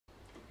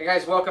Hey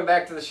guys, welcome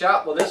back to the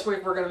shop. Well, this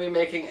week we're going to be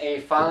making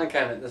a filing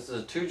cabinet. This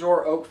is a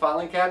 2-drawer oak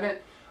filing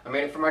cabinet. I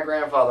made it for my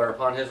grandfather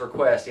upon his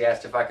request. He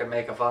asked if I could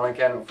make a filing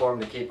cabinet for him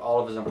to keep all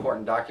of his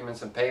important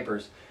documents and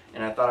papers,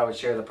 and I thought I would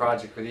share the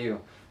project with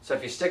you. So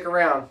if you stick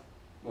around,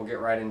 we'll get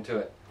right into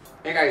it.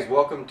 Hey guys,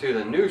 welcome to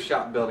the new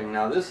shop building.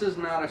 Now this is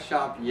not a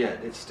shop yet.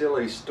 It's still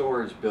a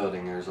storage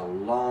building. There's a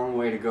long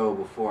way to go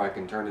before I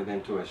can turn it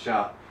into a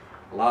shop.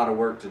 A lot of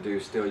work to do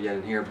still yet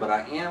in here, but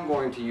I am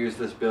going to use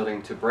this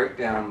building to break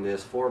down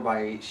this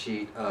 4x8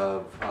 sheet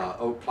of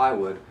oak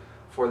plywood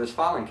for this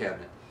filing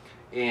cabinet.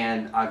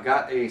 And I've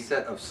got a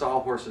set of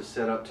sawhorses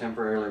set up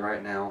temporarily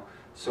right now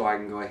so I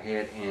can go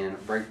ahead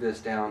and break this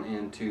down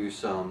into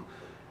some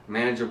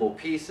manageable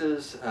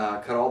pieces,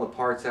 cut all the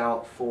parts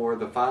out for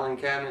the filing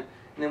cabinet,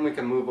 and then we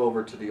can move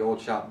over to the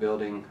old shop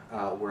building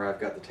where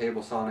I've got the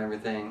table saw and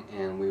everything,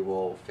 and we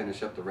will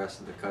finish up the rest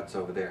of the cuts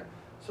over there.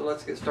 So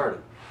let's get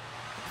started.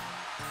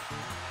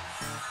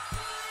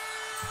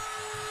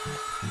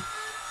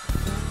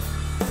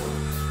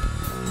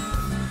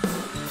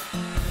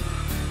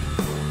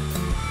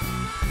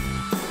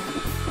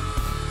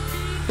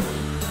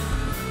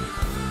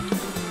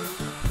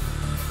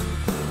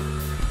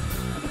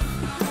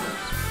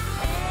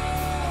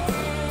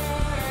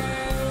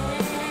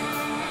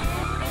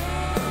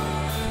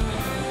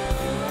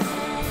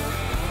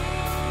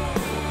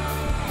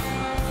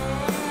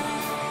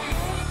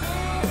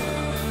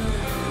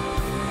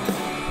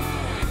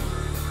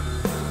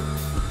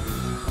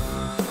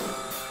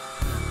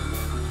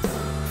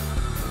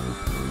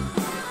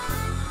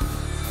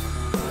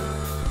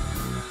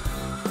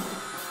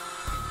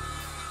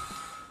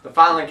 The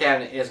filing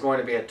cabinet is going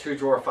to be a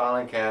 2-drawer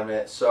filing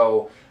cabinet,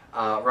 so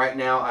right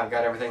now I've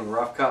got everything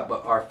rough cut,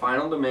 but our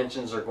final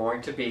dimensions are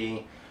going to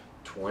be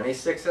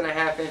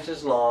 26.5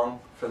 inches long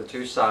for the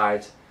two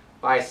sides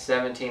by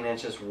 17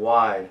 inches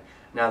wide.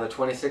 Now the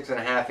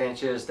 26.5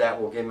 inches,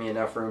 that will give me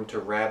enough room to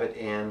rabbet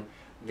in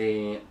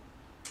the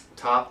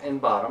top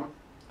and bottom,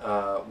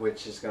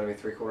 which is going to be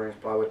 3/4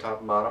 inch plywood top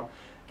and bottom.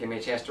 Give me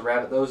a chance to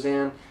rabbet those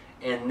in,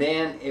 and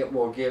then it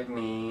will give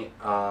me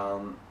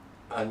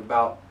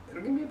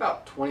it'll give me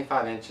about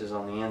 25 inches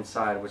on the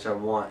inside, which I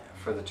want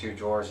for the 2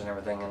 drawers and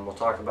everything, and we'll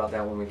talk about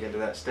that when we get to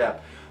that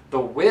step. The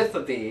width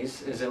of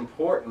these is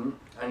important.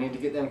 I need to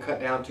get them cut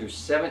down to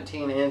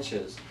 17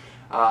 inches.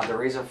 The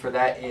reason for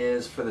that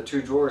is for the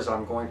 2 drawers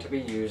I'm going to be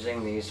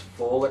using these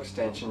full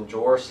extension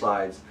drawer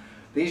slides.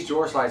 These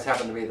drawer slides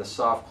happen to be the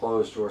soft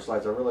close drawer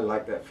slides. I really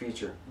like that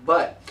feature.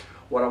 But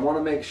what I want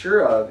to make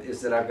sure of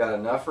is that I've got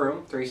enough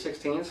room,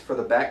 3/16 for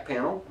the back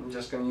panel. I'm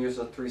just going to use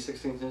a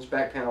 3/16 inch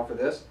back panel for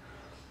this.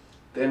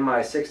 Then my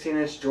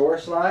 16-inch drawer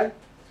slide.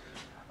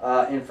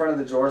 In front of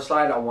the drawer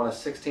slide I want a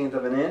 1/16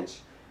 of an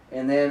inch,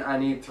 and then I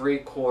need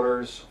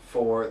 3/4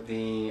 for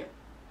the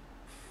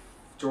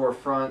drawer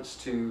fronts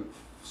to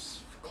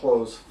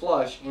close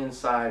flush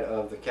inside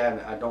of the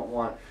cabinet. I don't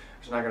want,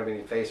 there's not going to be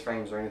any face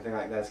frames or anything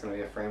like that. It's going to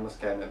be a frameless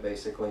cabinet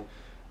basically,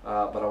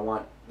 but I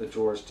want the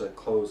drawers to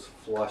close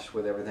flush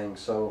with everything,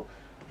 so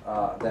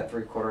that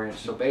 3/4 inch.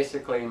 So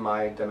basically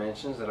my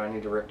dimensions that I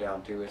need to rip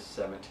down to is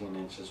 17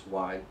 inches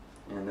wide.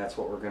 And that's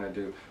what we're going to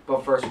do.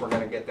 But first we're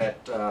going to get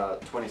that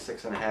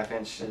 26.5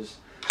 inches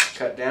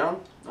cut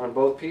down on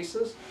both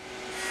pieces.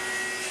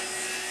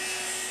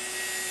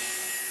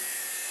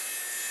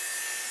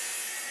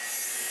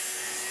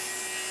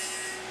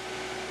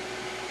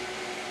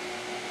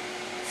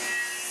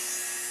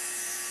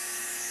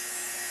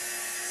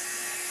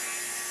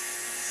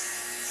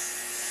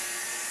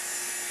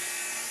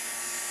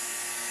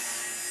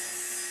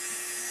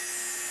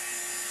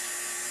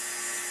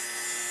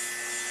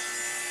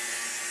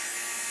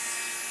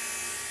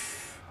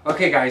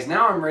 Okay guys,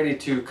 now I'm ready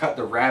to cut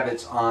the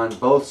rabbets on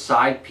both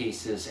side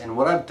pieces, and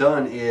what I've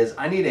done is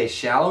I need a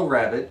shallow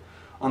rabbet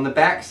on the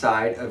back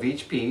side of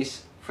each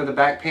piece for the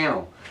back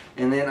panel,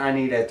 and then I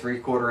need a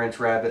 3/4 inch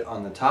rabbet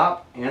on the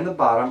top and the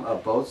bottom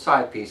of both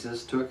side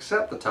pieces to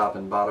accept the top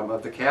and bottom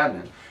of the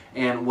cabinet.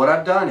 And what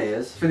I've done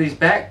is for these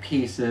back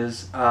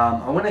pieces,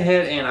 I went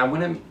ahead and I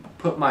went and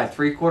put my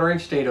 3/4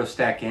 inch dado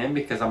stack in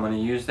because I'm going to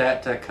use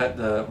that to cut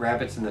the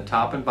rabbets in the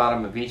top and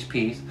bottom of each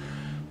piece.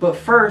 But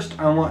first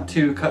I want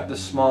to cut the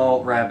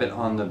small rabbet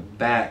on the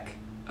back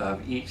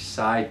of each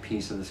side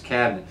piece of this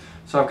cabinet.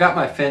 So I've got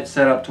my fence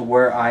set up to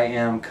where I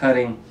am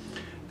cutting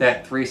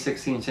that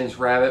 3/16 inch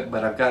rabbet,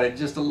 but I've got it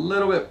just a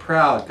little bit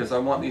proud because I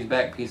want these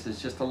back pieces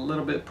just a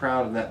little bit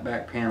proud of that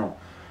back panel.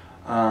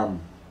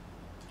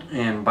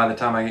 And by the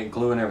time I get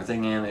glue and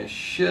everything in, it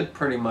should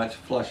pretty much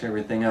flush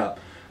everything up.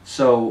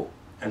 So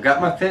I've got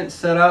my fence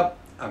set up,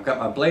 I've got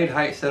my blade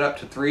height set up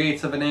to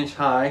 3/8 of an inch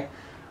high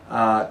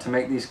to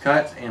make these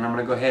cuts, and I'm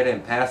going to go ahead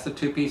and pass the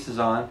 2 pieces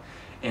on,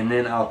 and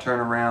then I'll turn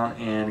around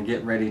and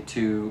get ready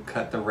to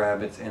cut the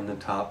rabbets in the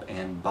top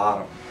and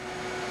bottom.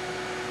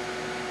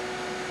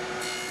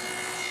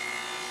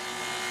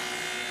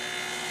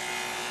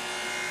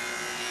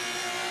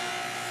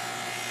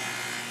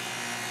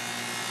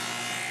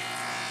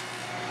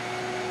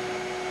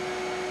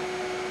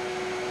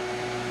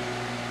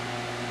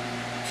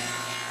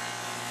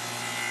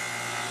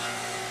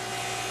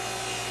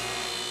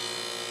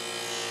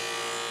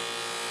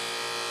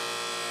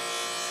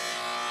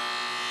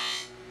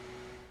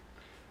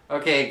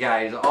 Okay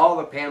guys, all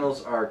the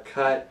panels are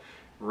cut,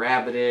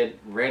 rabbited,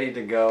 ready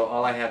to go.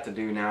 All I have to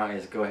do now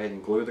is go ahead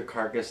and glue the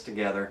carcass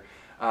together.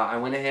 I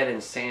went ahead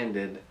and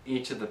sanded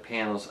each of the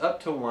panels up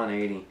to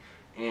 180,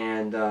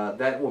 and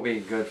that will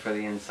be good for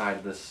the inside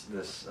of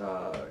this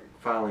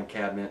filing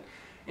cabinet.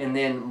 And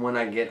then when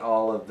I get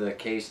all of the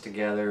case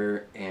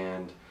together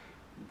and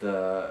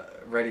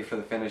ready for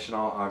the finish and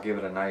all, I'll give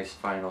it a nice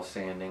final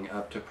sanding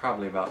up to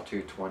probably about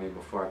 220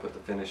 before I put the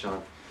finish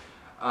on.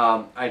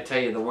 I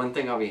tell you, the one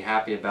thing I'll be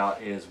happy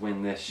about is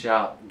when this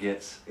shop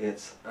gets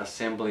its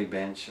assembly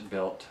bench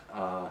built,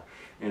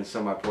 and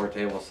so my poor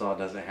table saw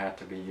doesn't have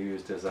to be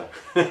used as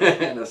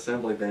an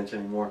assembly bench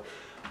anymore.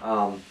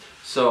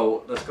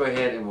 So let's go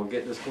ahead and we'll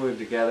get this glued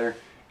together,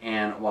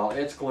 and while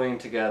it's gluing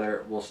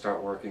together, we'll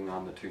start working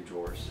on the 2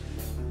 drawers.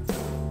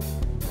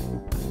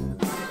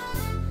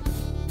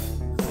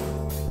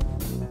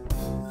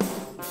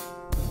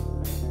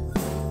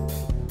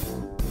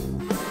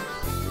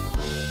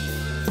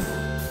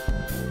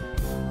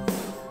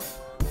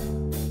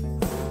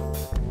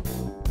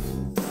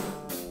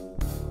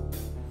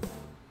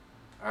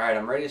 Alright,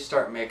 I'm ready to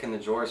start making the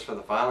drawers for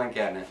the filing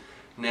cabinet.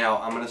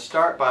 Now, I'm going to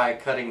start by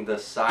cutting the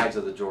sides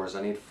of the drawers.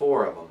 I need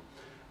 4 of them.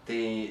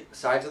 The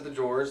sides of the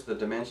drawers, the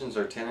dimensions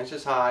are 10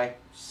 inches high,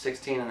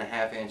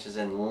 16.5 inches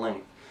in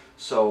length.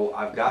 So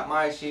I've got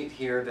my sheet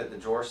here that the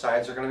drawer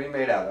sides are going to be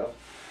made out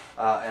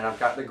of, and I've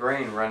got the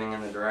grain running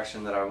in the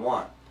direction that I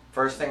want.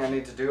 First thing I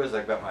need to do is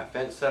I've got my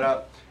fence set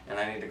up, and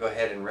I need to go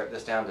ahead and rip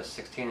this down to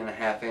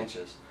 16.5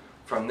 inches.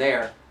 From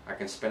there, I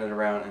can spin it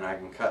around and I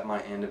can cut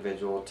my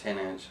individual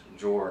 10-inch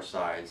drawer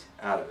sides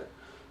out of it.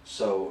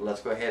 So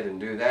let's go ahead and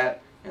do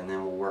that, and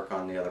then we'll work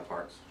on the other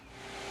parts.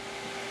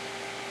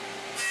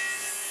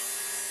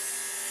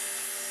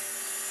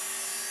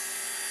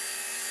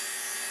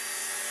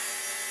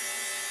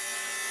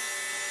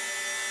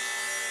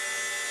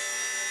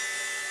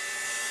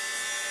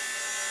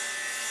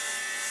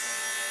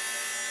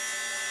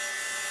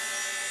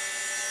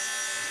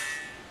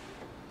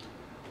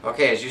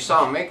 Okay, as you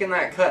saw, making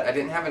that cut, I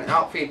didn't have an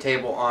outfeed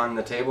table on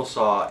the table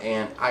saw,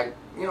 and I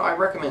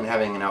recommend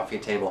having an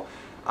outfeed table.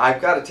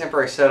 I've got a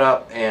temporary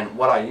setup, and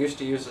what I used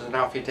to use as an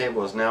outfeed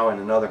table is now in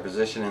another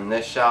position in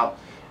this shop,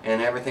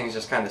 and everything's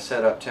just kind of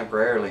set up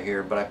temporarily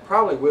here, but I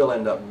probably will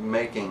end up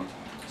making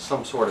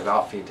some sort of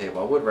outfeed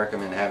table. I would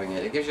recommend having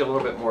it. It gives you a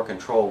little bit more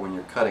control when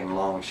you're cutting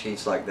long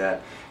sheets like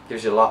that.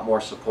 Gives you a lot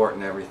more support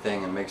and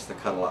everything, and makes the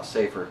cut a lot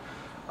safer.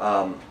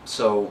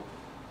 So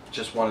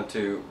just wanted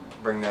to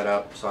bring that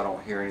up so I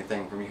don't hear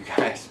anything from you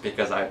guys,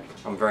 because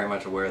I'm very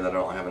much aware that I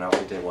don't have an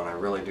outfeed table, and I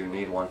really do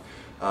need one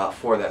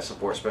for that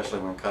support, especially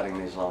when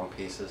cutting these long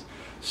pieces.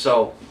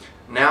 So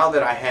now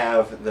that I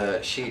have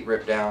the sheet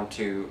ripped down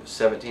to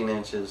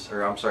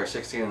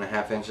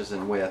 16.5 inches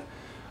in width,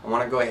 I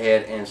want to go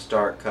ahead and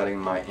start cutting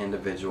my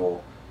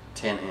individual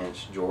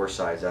 10-inch drawer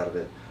sides out of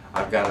it.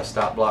 I've got a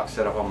stop block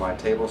set up on my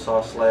table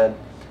saw sled,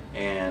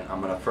 and I'm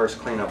going to first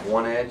clean up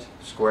one edge,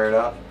 square it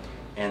up,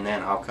 and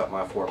then I'll cut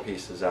my 4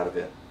 pieces out of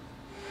it.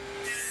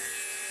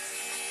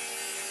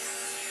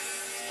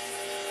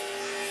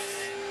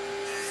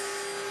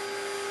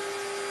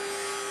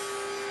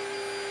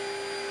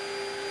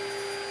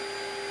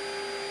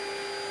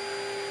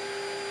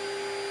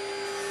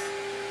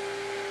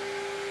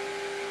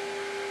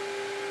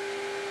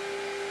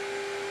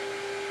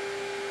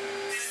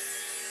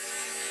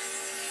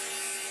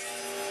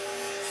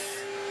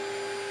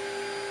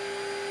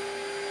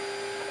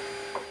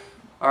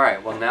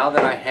 Alright, well, now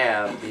that I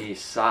have the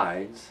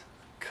sides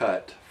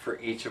cut for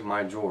each of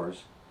my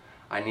drawers,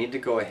 I need to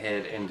go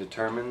ahead and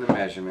determine the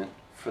measurement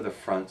for the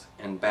front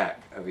and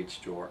back of each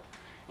drawer.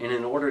 And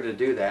in order to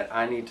do that,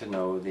 I need to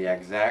know the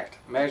exact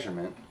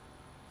measurement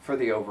for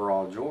the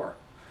overall drawer.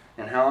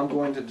 And how I'm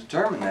going to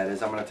determine that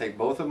is I'm going to take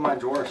both of my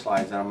drawer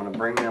slides and I'm going to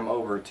bring them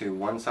over to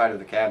one side of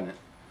the cabinet.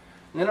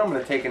 And then I'm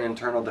going to take an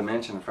internal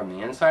dimension from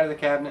the inside of the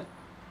cabinet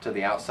to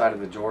the outside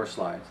of the drawer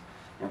slides.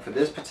 And for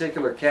this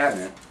particular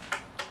cabinet,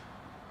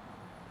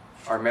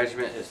 our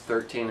measurement is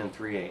 13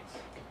 3/8.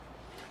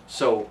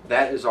 So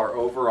that is our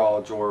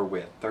overall drawer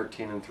width,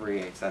 13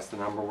 3/8. That's the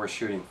number we're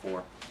shooting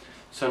for.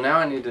 So now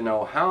I need to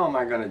know, how am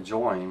I going to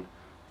join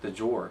the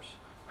drawers?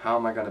 How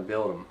am I going to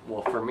build them?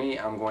 Well, for me,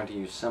 I'm going to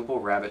use simple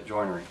rabbet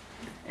joinery.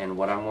 And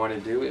what I'm going to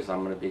do is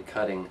I'm going to be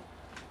cutting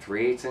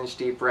 3/8 inch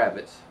deep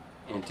rabbets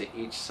into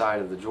each side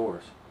of the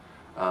drawers.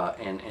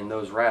 And in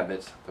those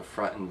rabbets, the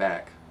front and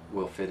back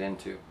will fit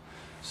into.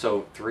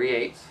 So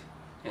 3/8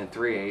 and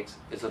 3/8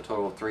 is a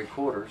total of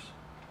 3/4.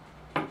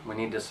 We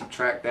need to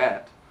subtract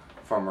that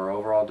from our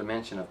overall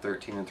dimension of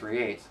 13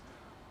 3/8,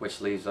 which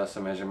leaves us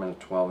a measurement of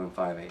 12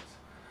 5/8.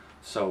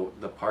 So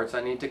the parts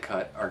I need to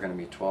cut are going to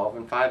be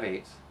 12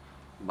 5/8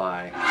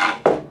 by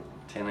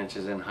 10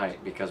 inches in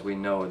height, because we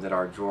know that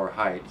our drawer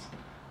heights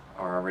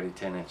are already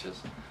 10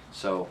 inches.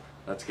 So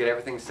let's get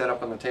everything set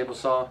up on the table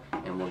saw,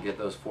 and we'll get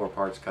those 4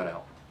 parts cut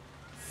out.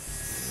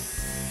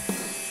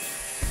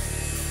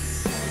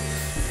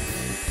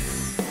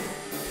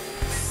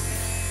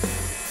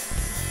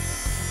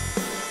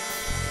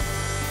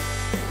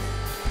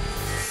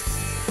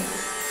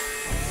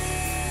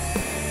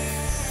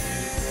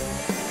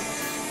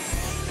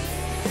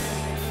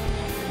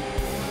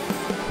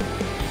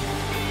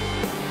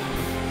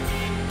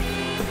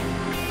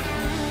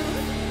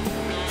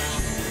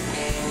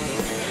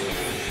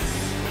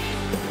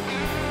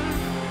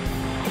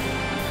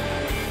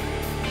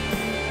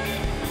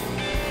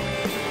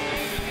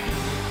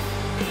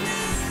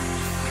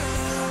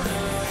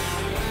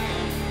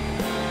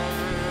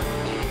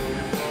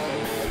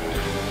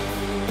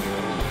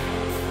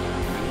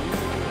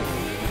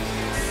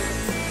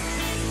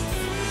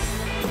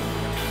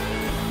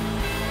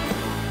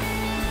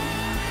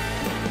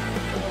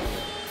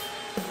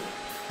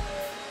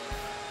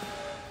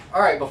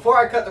 Alright, before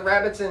I cut the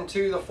rabbets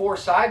into the 4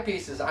 side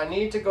pieces, I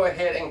need to go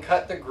ahead and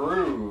cut the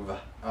groove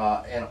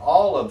in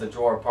all of the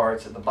drawer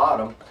parts at the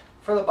bottom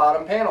for the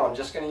bottom panel. I'm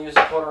just going to use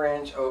a 1/4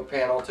 inch oak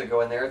panel to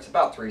go in there. It's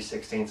about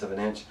 3/16 of an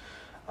inch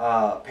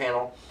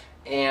panel.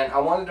 And I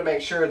wanted to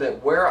make sure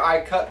that where I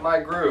cut my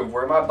groove,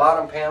 where my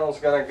bottom panel is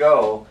going to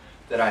go,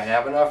 that I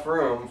have enough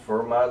room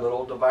for my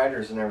little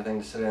dividers and everything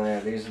to sit in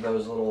there. These are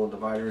those little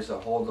dividers that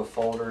hold the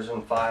folders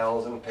and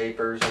files and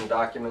papers and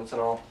documents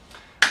and all.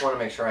 I want to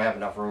make sure I have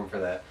enough room for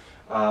that,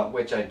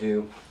 which I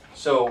do.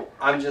 So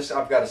I've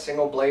got a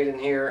single blade in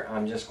here.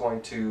 I'm just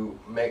going to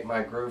make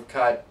my groove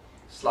cut,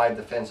 slide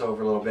the fence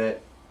over a little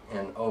bit,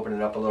 and open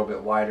it up a little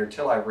bit wider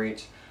till I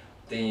reach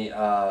the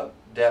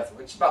depth,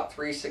 which is about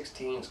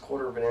 3/16,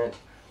 1/4 of an inch.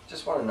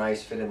 Just want a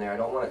nice fit in there. I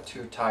don't want it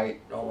too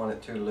tight, don't want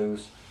it too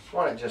loose. I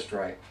want it just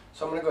right.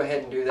 So I'm going to go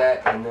ahead and do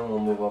that, and then we'll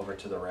move over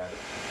to the rabbit.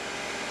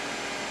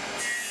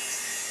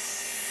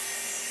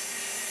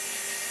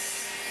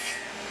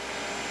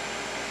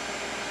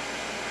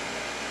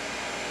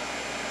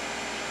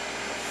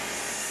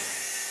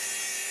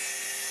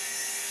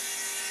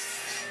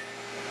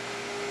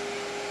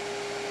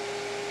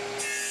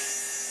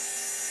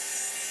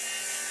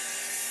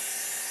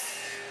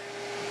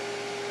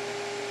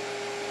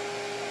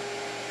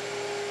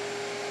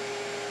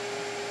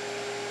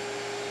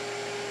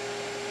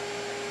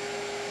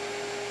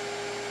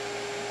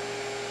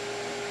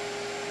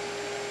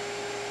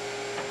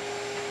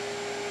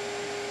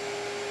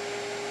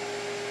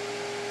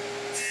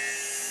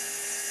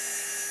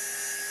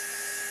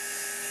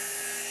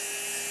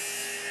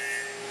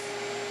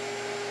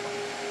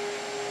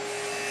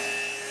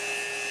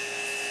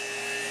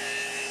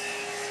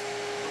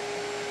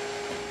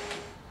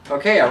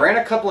 Okay, I ran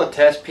a couple of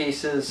test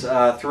pieces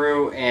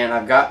through, and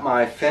I've got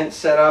my fence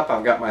set up.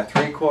 I've got my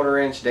 3/4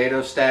 inch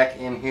dado stack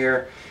in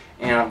here,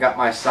 and I've got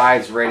my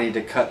sides ready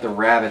to cut the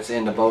rabbets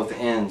into both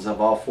ends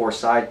of all 4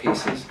 side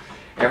pieces.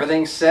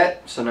 Everything's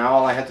set, so now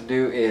all I have to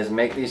do is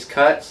make these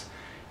cuts.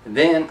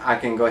 Then I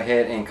can go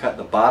ahead and cut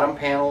the bottom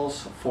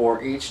panels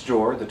for each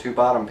drawer, the 2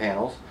 bottom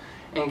panels,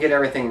 and get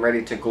everything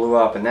ready to glue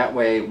up. And that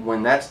way,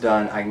 when that's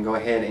done, I can go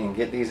ahead and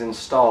get these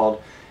installed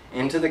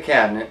into the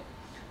cabinet,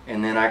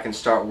 and then I can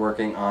start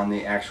working on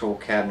the actual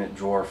cabinet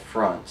drawer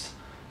fronts.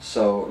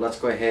 So let's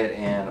go ahead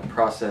and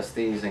process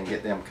these and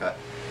get them cut.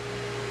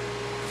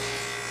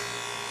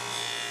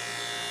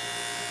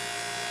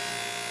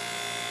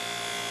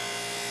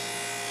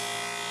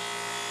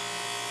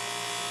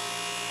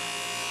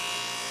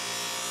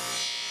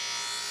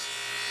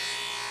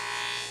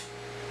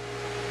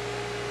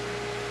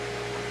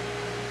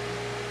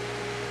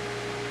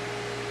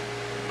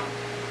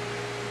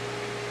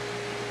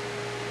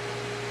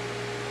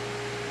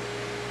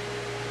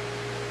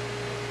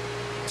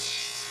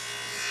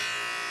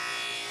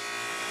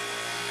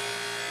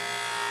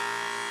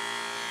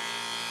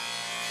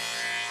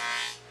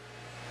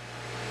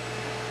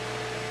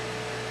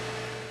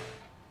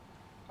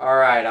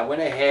 Alright, I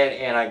went ahead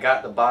and I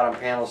got the bottom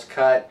panels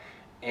cut,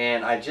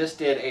 and I just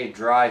did a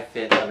dry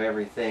fit of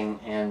everything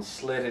and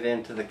slid it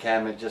into the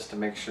cabinet just to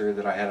make sure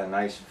that I had a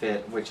nice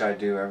fit, which I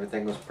do.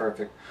 Everything was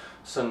perfect.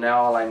 So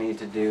now all I need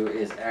to do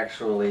is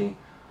actually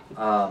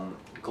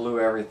glue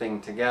everything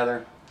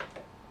together.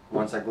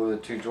 Once I glue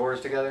the 2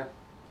 drawers together,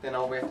 then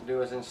all we have to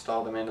do is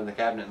install them into the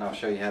cabinet, and I'll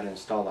show you how to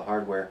install the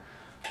hardware.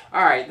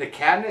 Alright, the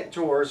cabinet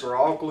drawers are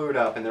all glued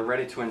up and they're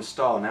ready to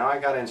install. Now I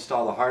got to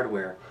install the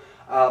hardware.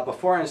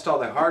 Before I install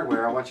the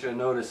hardware, I want you to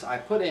notice I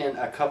put in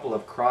a couple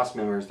of cross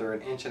members. They're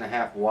 1.5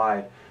 inches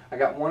wide. I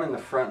got one in the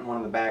front and one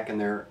in the back, and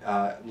they're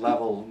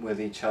level with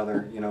each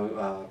other, you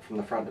know, from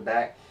the front to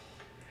back.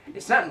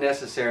 It's not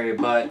necessary,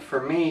 but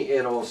for me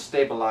it'll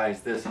stabilize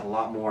this a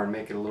lot more and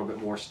make it a little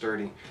bit more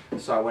sturdy.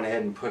 So I went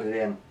ahead and put it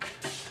in.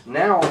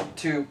 Now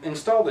to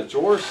install the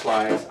drawer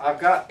slides,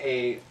 I've got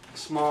a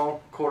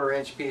small 1/4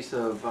 inch piece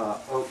of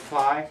oak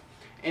ply,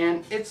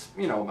 and it's,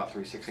 you know, about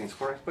 3/16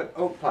 square, but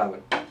oak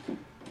plywood.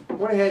 I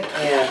went ahead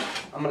and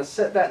I'm going to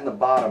set that in the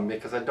bottom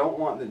because I don't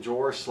want the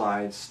drawer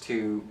slides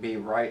to be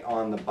right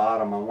on the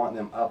bottom. I want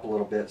them up a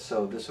little bit,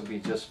 so this will be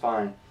just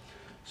fine.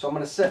 So I'm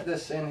going to set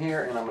this in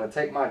here, and I'm going to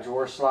take my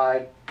drawer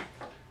slide,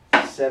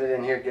 set it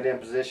in here, get it in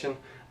position.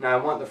 Now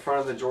I want the front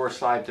of the drawer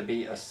slide to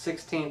be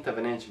 1/16 of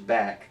an inch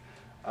back.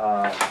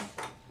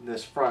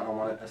 This front, I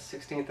want it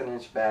 1/16 of an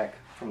inch back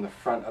from the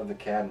front of the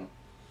cabinet.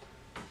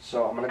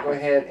 So I'm going to go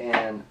ahead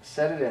and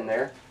set it in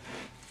there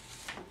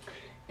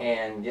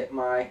and get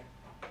my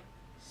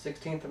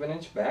 1/16 of an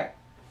inch back.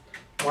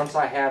 Once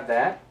I have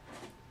that,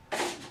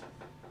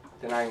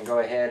 then I can go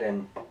ahead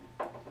and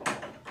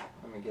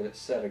let me get it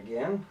set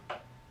again.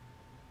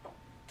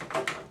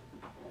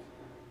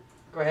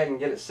 Go ahead and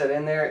get it set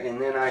in there,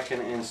 and then I can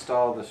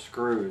install the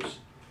screws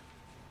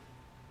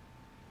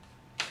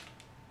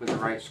with the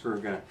right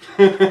screw gun.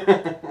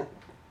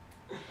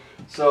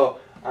 So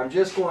I'm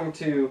just going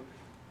to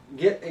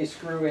get a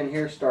screw in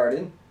here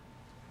started.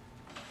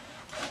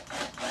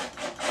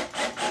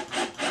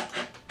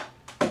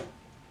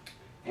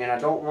 And I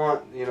don't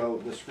want, you know,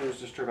 the screws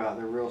to strip out.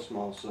 They're real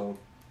small. So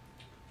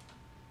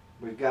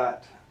we've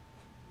got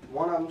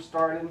one of them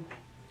started.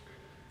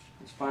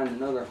 Let's find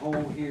another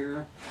hole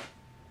here.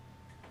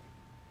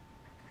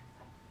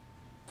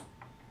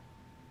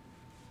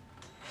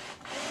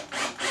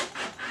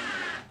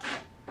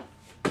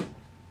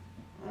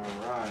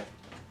 Alright.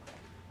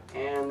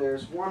 And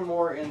there's one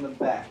more in the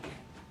back.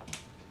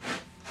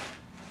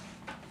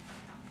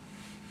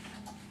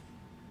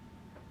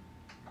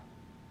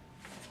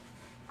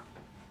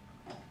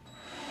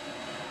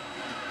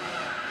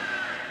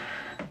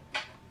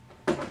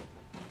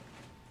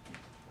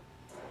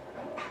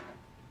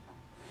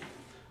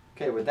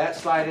 Okay, with that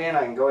slide in,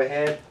 I can go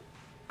ahead,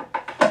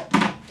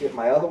 get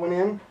my other one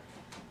in.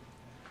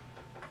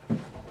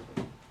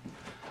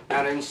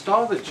 Now to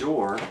install the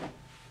jaw,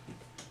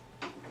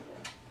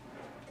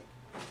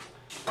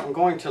 I'm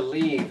going to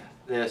leave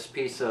this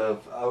piece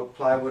of oak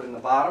plywood in the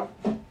bottom,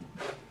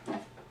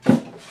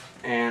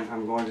 and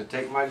I'm going to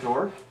take my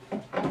jaw,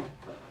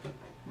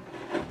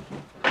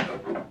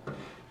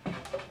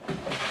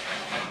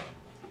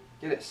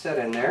 get it set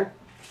in there.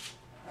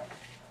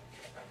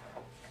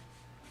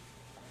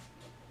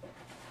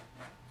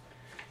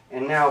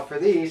 And now for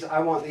these, I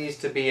want these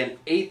to be an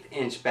 1/8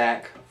 inch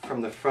back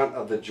from the front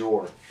of the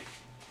jaw.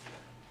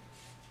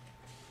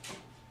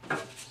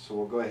 So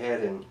we'll go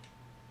ahead and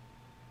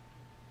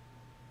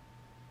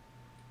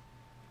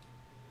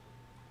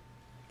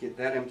get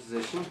that in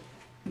position.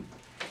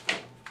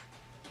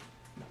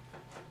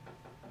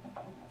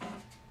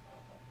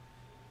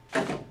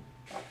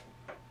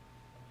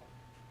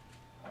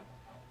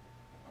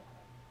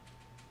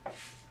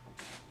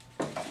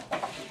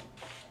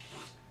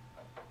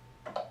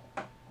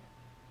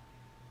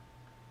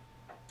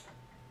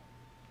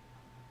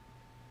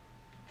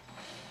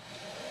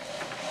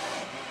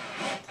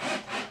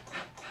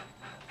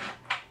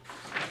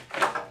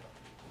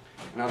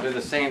 And I'll do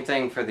the same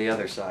thing for the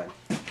other side.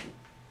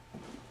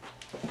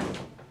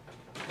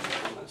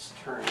 Let's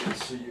turn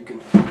this so you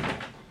can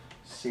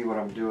see what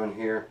I'm doing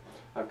here.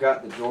 I've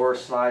got the drawer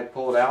slide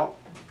pulled out.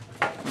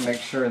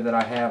 Make sure that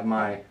I have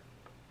my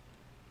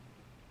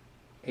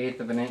 1/8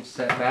 of an inch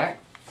set back.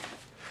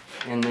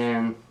 And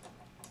then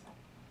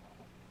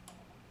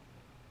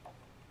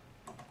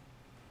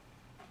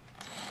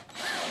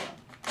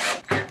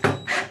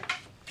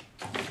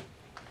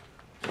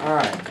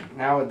alright,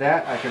 now with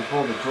that I can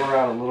pull the drawer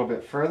out a little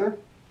bit further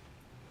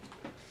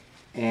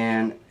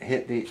and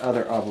hit the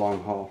other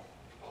oblong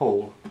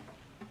hole.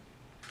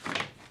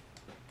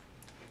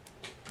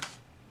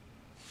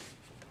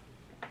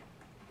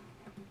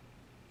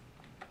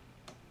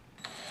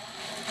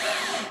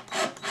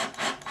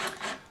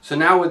 So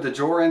now with the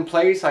drawer in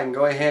place, I can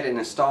go ahead and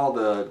install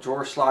the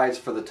drawer slides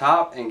for the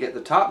top and get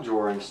the top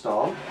drawer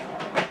installed.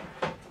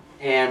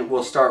 And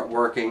we'll start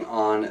working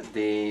on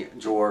the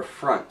drawer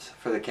front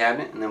for the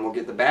cabinet, and then we'll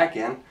get the back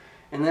in.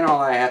 And then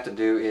all I have to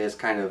do is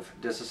kind of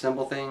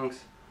disassemble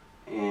things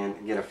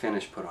and get a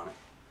finish put on it.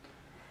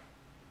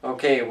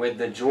 Okay, with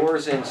the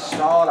drawers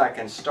installed, I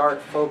can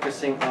start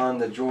focusing on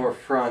the drawer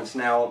fronts.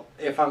 Now,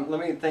 let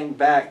me think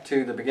back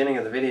to the beginning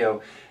of the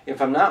video. If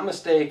I'm not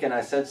mistaken,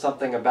 I said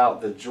something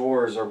about the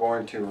drawers are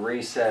going to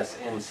recess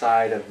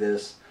inside of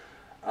this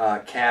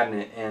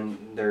cabinet,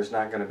 and there's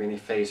not going to be any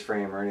face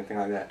frame or anything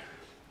like that.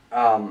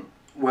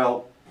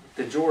 Well,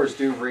 the drawers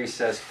do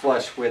recess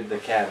flush with the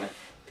cabinet.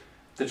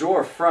 The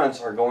drawer fronts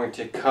are going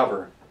to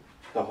cover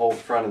the whole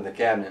front of the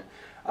cabinet.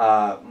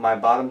 My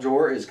bottom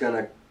drawer is going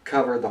to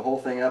cover the whole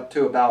thing up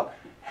to about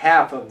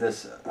half of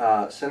this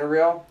center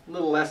rail, a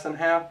little less than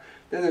half.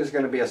 Then there's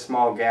going to be a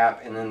small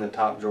gap, and then the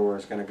top drawer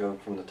is going to go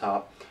from the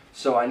top.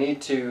 So I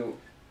need to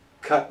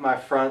cut my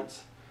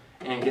fronts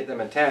and get them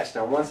attached.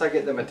 Now once I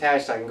get them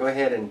attached, I can go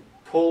ahead and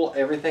pull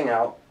everything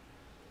out,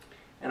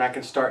 and I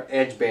can start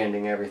edge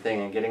banding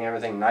everything and getting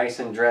everything nice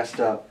and dressed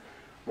up.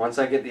 Once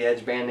I get the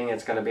edge banding,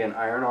 it's going to be an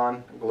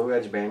iron-on glue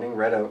edge banding,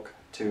 red oak,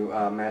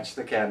 to match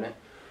the cabinet.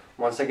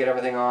 Once I get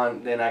everything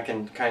on, then I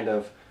can kind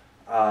of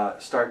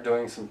start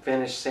doing some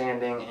finish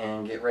sanding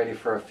and get ready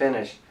for a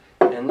finish.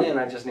 And then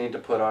I just need to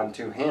put on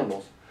 2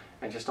 handles.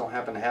 I just don't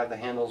happen to have the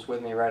handles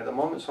with me right at the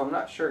moment, so I'm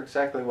not sure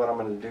exactly what I'm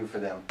going to do for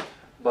them.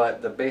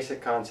 But the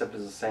basic concept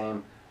is the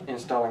same.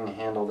 Installing a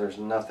handle, there's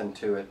nothing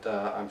to it.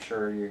 I'm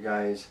sure you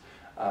guys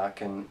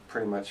can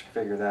pretty much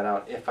figure that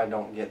out if I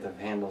don't get the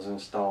handles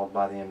installed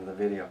by the end of the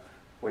video,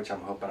 which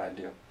I'm hoping I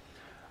do.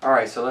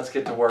 Alright, so let's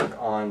get to work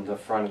on the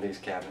front of these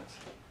cabinets.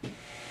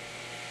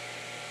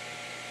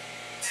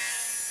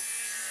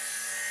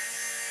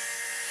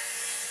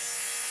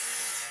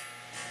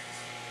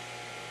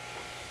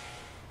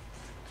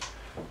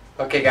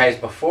 Okay guys,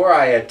 before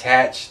I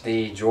attach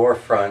the drawer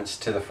fronts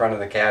to the front of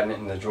the cabinet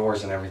and the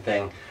drawers and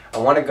everything, I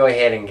want to go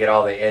ahead and get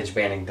all the edge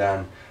banding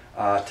done.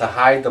 To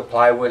hide the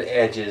plywood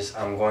edges,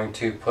 I'm going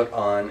to put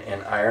on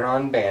an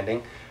iron-on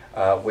banding,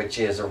 which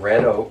is a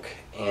red oak,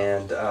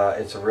 and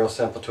it's real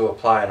simple to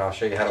apply, and I'll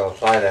show you how to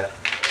apply that.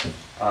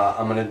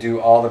 I'm going to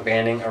do all the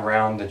banding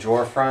around the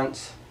drawer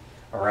fronts,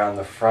 around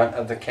the front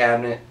of the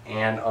cabinet,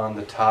 and on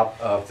the top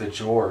of the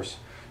drawers.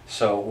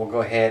 So we'll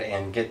go ahead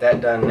and get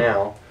that done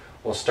now.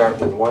 We'll start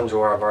with one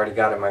drawer I've already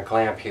got in my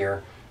clamp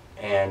here,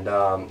 and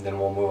then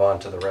we'll move on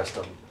to the rest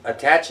of them.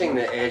 Attaching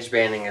the edge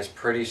banding is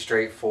pretty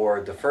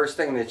straightforward. The first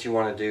thing that you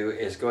want to do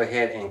is go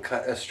ahead and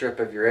cut a strip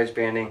of your edge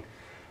banding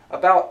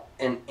about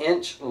an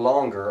inch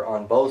longer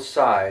on both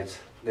sides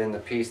than the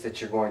piece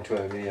that you're going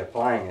to be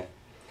applying it.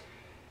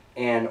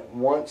 And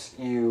once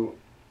you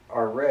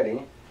are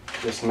ready,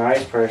 just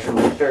nice pressure,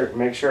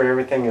 make sure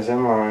everything is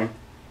in line,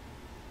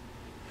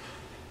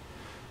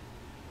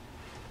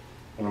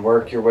 and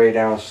work your way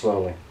down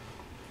slowly.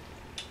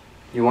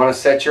 You want to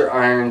set your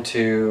iron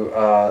to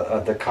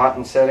the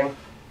cotton setting,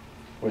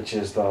 which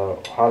is the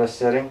hottest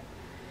setting,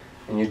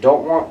 and you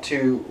don't want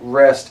to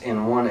rest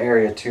in one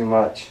area too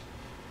much.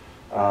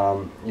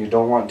 You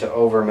don't want to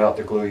over melt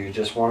the glue. You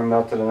just want to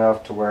melt it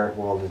enough to where it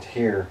will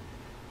adhere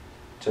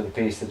to the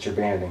piece that you're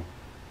banding.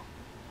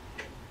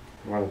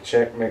 You want to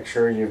check, make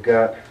sure you've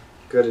got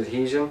good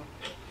adhesion,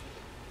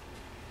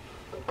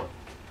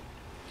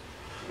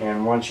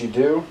 and once you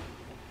do,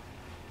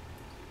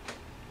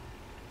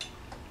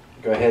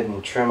 go ahead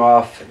and trim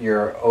off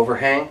your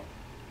overhang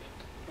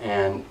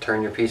and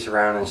turn your piece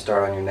around and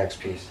start on your next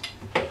piece.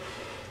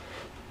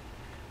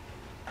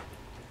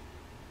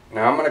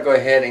 Now I'm going to go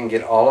ahead and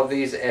get all of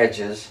these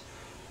edges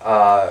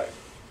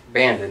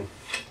banded,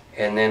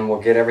 and then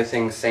we'll get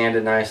everything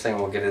sanded nicely and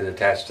we'll get it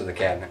attached to the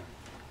cabinet.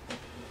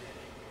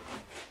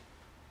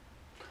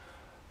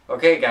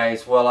 Okay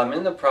guys, well, I'm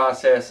in the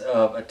process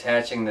of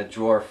attaching the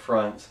drawer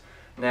fronts.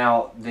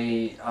 Now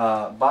the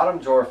bottom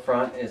drawer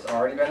front has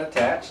already been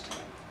attached,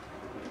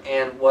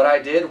 and what I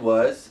did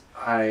was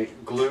I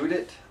glued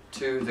it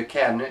to the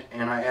cabinet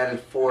and I added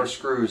 4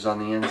 screws on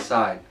the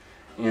inside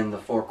in the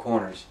 4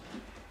 corners.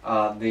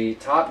 The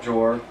top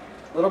drawer,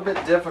 a little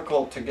bit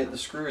difficult to get the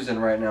screws in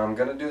right now. I'm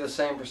going to do the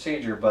same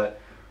procedure,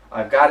 but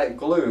I've got it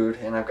glued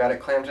and I've got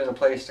it clamped into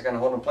place to kind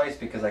of hold in place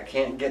because I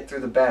can't get through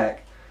the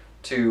back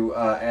to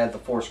add the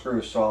 4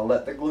 screws. So I'll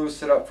let the glue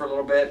sit up for a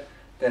little bit,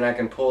 then I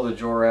can pull the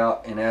drawer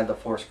out and add the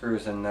 4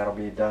 screws, and that'll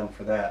be done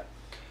for that.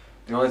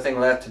 The only thing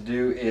left to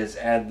do is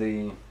add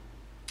the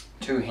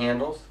 2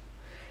 handles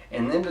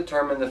and then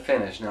determine the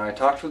finish. Now I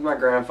talked with my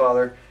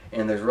grandfather,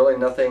 and there's really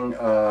nothing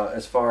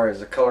as far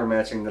as the color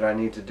matching that I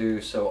need to do,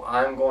 so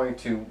I'm going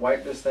to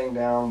wipe this thing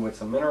down with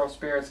some mineral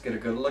spirits, get a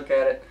good look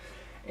at it,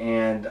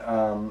 and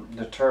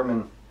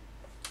determine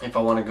if I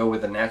want to go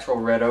with a natural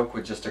red oak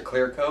with just a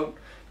clear coat,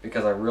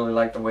 because I really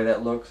like the way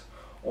that looks,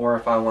 or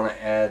if I want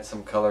to add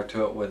some color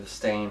to it with a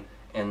stain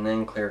and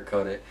then clear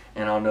coat it,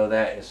 and I'll know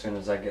that as soon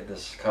as I get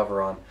this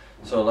cover on.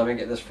 So let me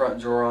get this front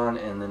drawer on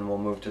and then we'll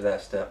move to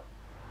that step.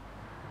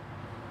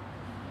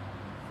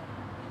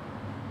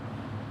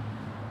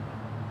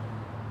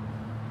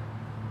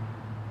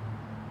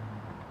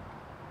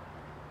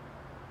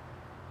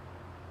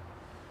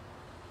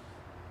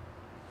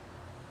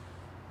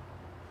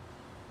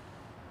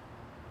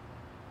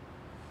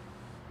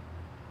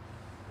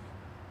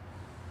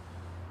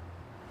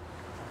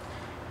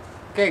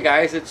 Okay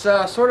guys, it's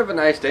sort of a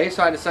nice day,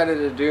 so I decided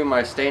to do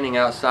my staining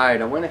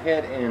outside. I went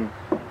ahead and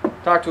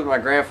talked with my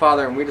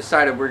grandfather, and we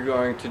decided we're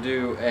going to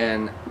do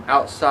an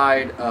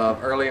outside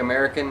of early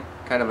American,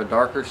 kind of a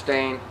darker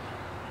stain,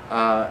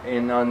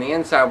 and on the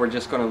inside we're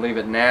just going to leave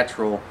it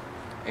natural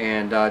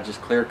and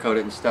just clear coat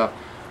it and stuff.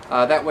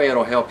 That way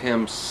it'll help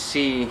him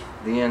see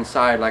the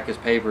inside, like his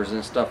papers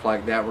and stuff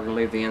like that. We're going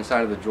to leave the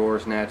inside of the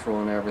drawers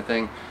natural and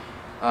everything,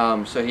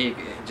 so he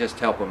just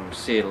help him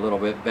see it a little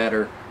bit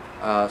better.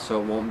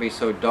 So it won't be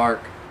so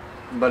dark,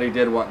 but he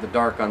did want the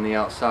dark on the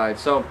outside.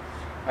 So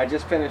I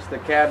just finished the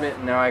cabinet,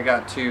 and now I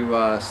got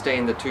to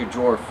stain the 2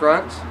 drawer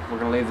fronts. We're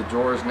going to leave the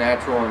drawers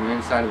natural and the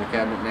inside of the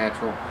cabinet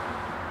natural,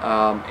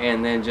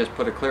 and then just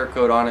put a clear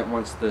coat on it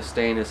once the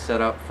stain is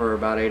set up for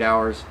about 8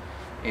 hours,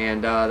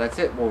 and that's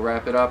it. We'll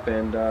wrap it up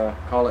and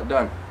call it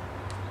done.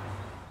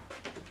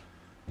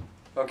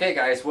 Okay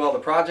guys, well, the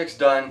project's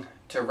done.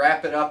 To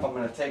wrap it up, I'm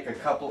going to take a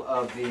couple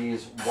of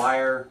these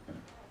wire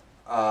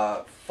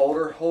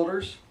folder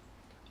holders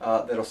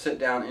that'll sit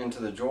down into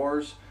the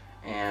drawers,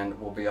 and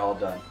we'll be all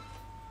done.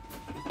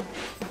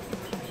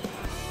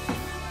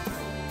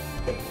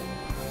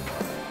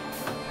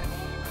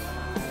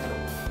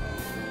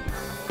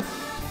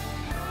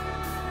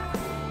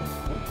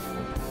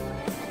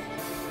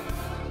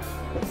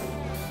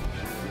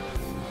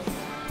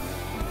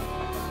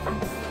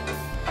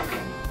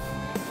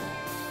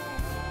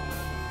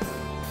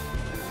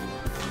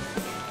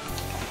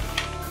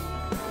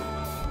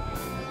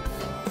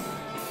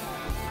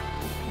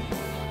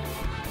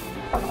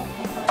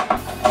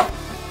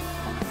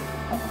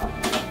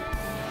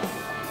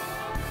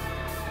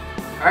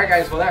 Alright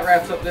guys, well, that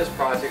wraps up this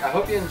project. I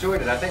hope you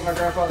enjoyed it. I think my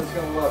grandfather's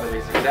going to love it.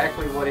 It's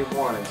exactly what he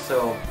wanted.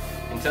 So,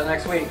 until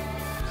next week,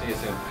 see you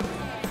soon.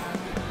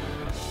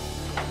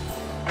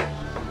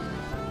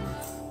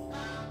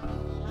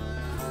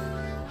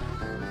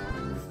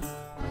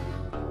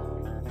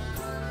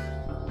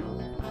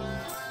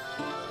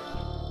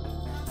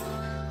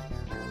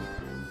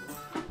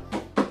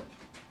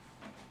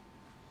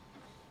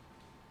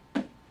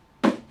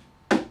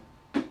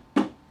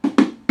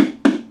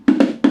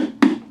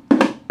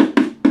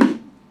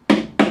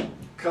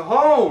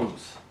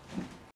 Cajones!